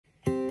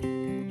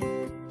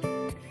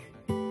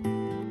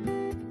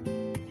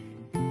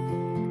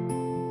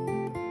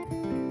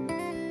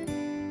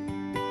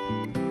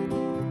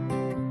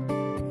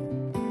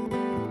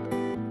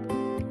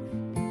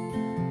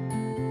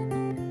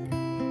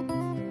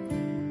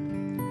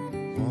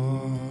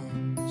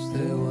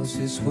knows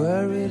his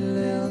worried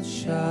little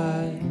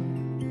child.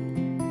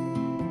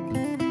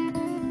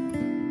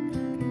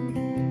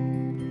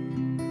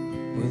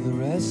 With a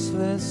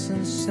restless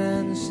and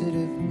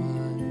sensitive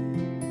mind,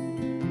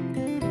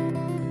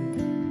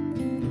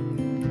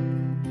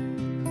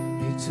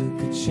 he took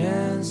a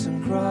chance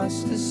and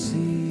crossed the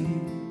sea.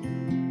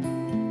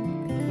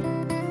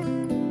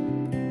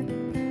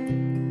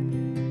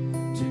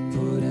 To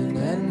put an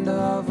end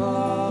of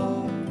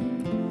all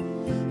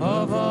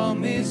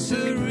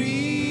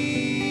misery.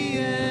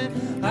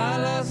 And I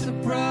lost a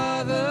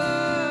brother,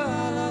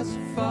 I lost a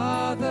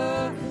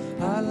father,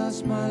 I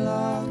lost my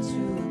love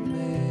to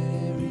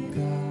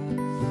America.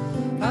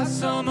 I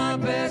saw my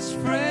best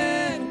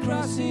friend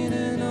crossing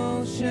an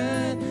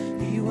ocean.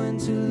 He went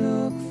to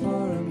look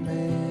for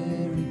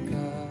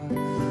America.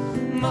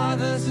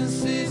 Mothers and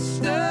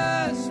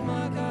sisters,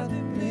 my God,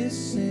 they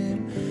miss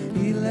him.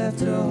 He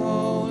left a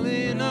hole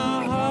in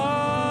our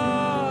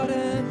heart,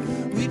 and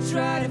we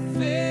try to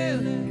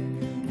fill it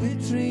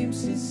with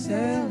dreams he's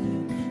selling.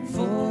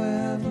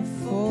 Forever,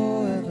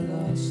 forever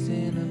lost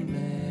in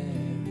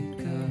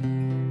America.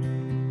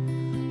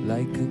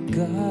 Like a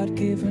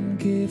God-given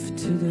gift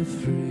to the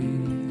free,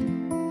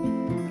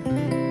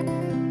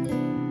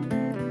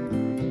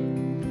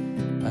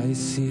 I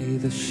see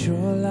the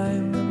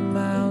shoreline, the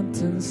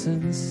mountains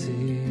and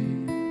sea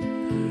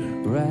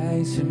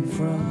rise in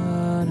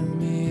front of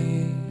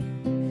me,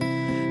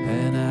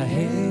 and I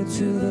hail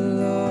to the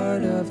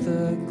Lord of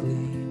the glee.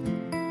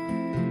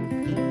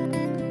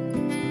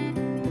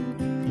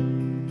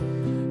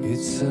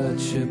 It's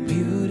such a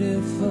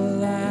beautiful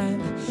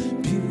land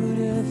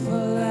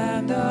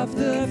of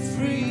the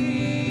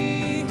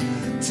free.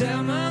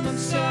 Tell Mom I'm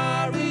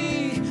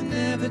sorry,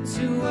 never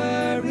to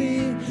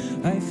worry.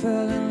 I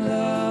fell in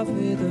love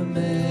with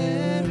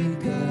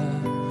America.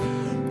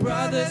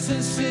 Brothers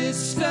and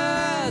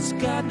sisters,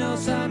 God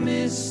knows I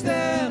miss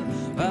them.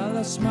 I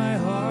lost my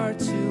heart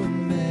to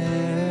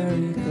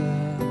America.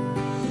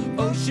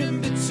 Ocean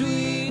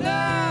between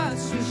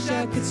us, wish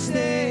I could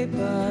stay,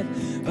 but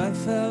I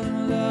fell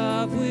in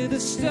love with a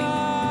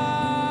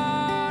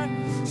star.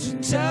 So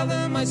tell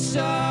them I'm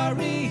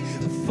sorry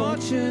for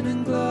fortune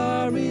and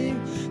glory.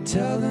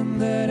 Tell them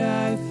that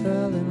I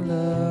fell in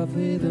love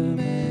with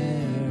America.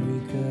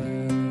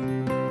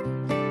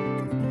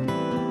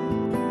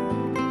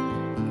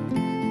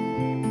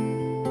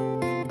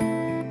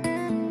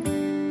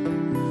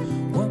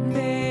 One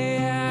day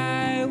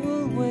I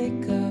will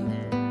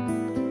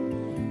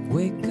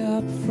wake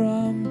up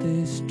from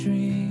this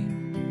dream.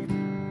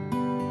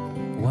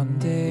 One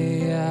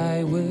day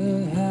I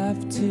will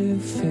have to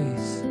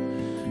face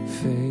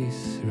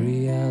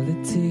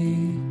reality.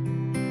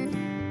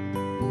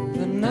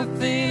 But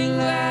nothing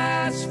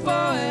lasts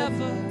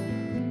forever,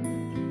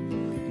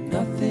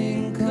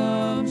 nothing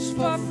comes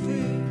for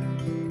free.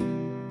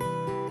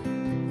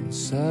 And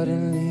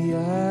suddenly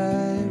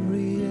I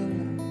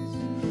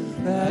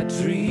realized that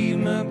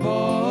dreamer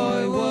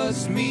boy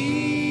was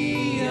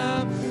me.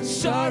 I'm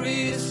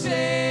sorry to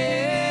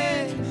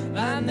say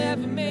I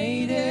never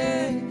made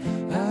it.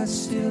 I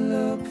still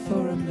look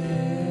for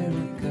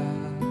America.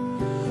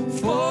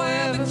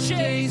 Forever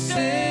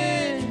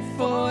chasing,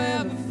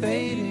 forever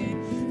fading,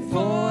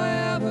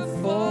 forever,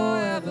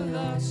 forever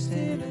lost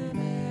in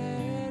America.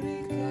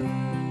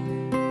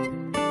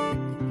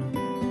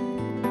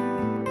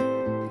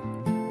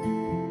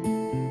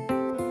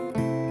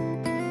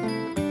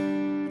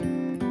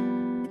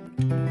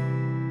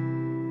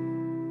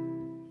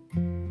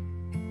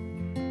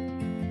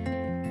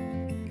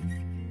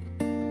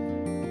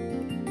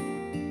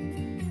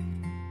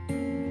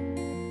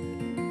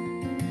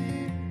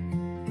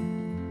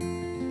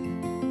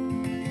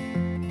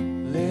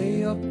 Lay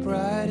your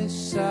pride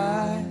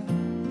aside,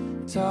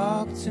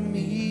 talk to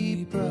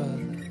me, brother.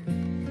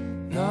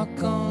 Not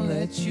gonna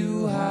let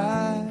you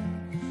hide.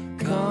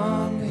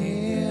 Come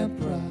here,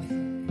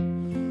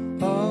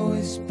 brother,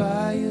 always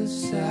by your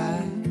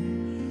side,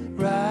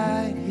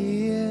 right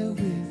here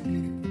with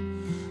you.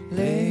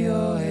 Lay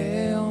your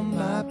head on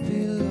my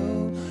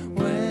pillow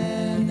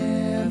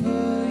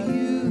whenever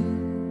you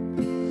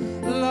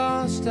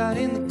lost out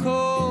in the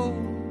cold.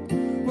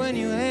 When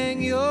you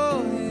hang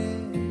your head,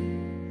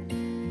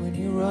 when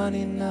you're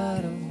running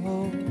out of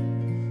hope,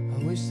 I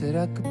wish that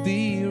I could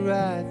be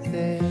right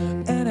there.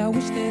 And I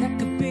wish that I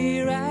could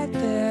be right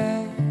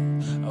there.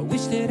 I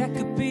wish that I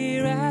could be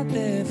right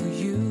there for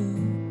you.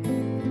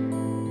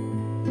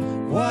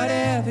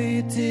 Whatever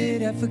you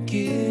did, I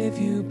forgive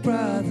you,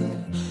 brother.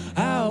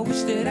 I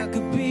wish that I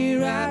could be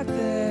right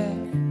there.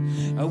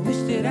 I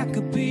wish that I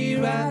could be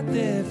right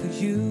there for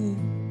you.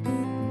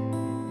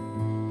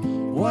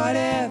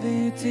 Whatever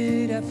you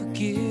did, I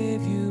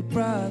forgive you,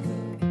 brother.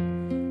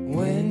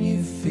 When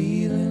you're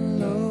feeling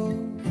low,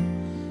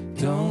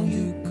 don't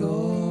you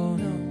go,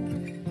 no,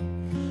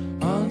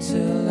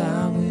 until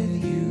I'm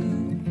with you.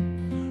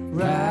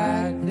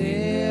 Right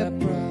there,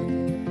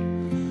 brother,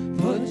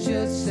 put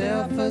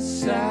yourself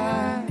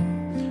aside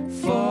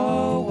for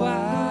a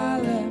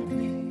while. Let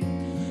me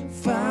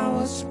find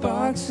what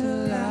sparks a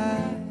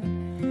light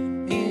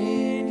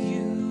in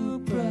you,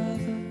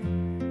 brother.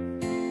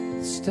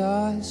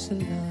 stars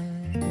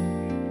align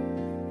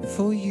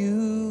for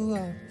you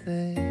out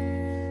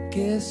there.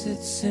 Guess it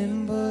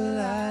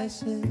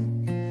symbolizes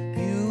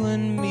you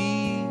and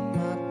me,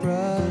 my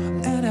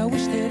brother. And I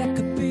wish that I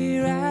could be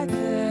right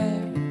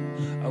there.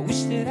 I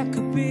wish that I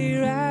could be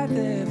right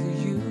there for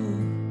you.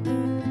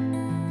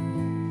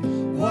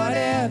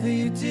 Whatever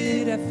you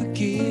did, I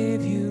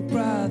forgive you,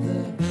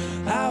 brother.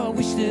 How I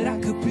wish that I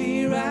could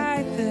be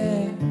right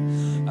there.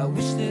 I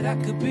wish that I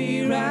could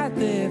be right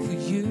there for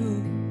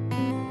you.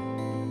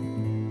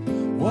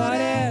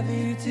 Whatever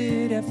you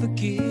did, I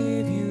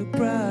forgive you,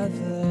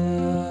 brother.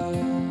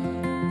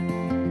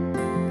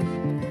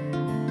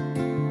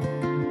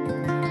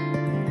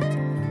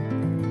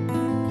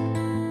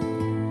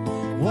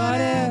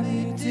 Whatever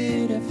you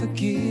did, I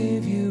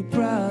forgive you,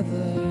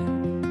 brother.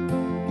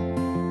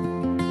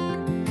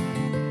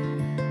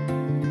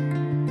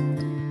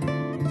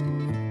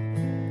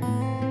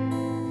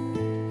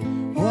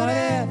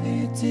 Whatever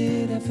you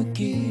did, I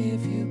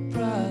forgive you,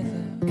 brother.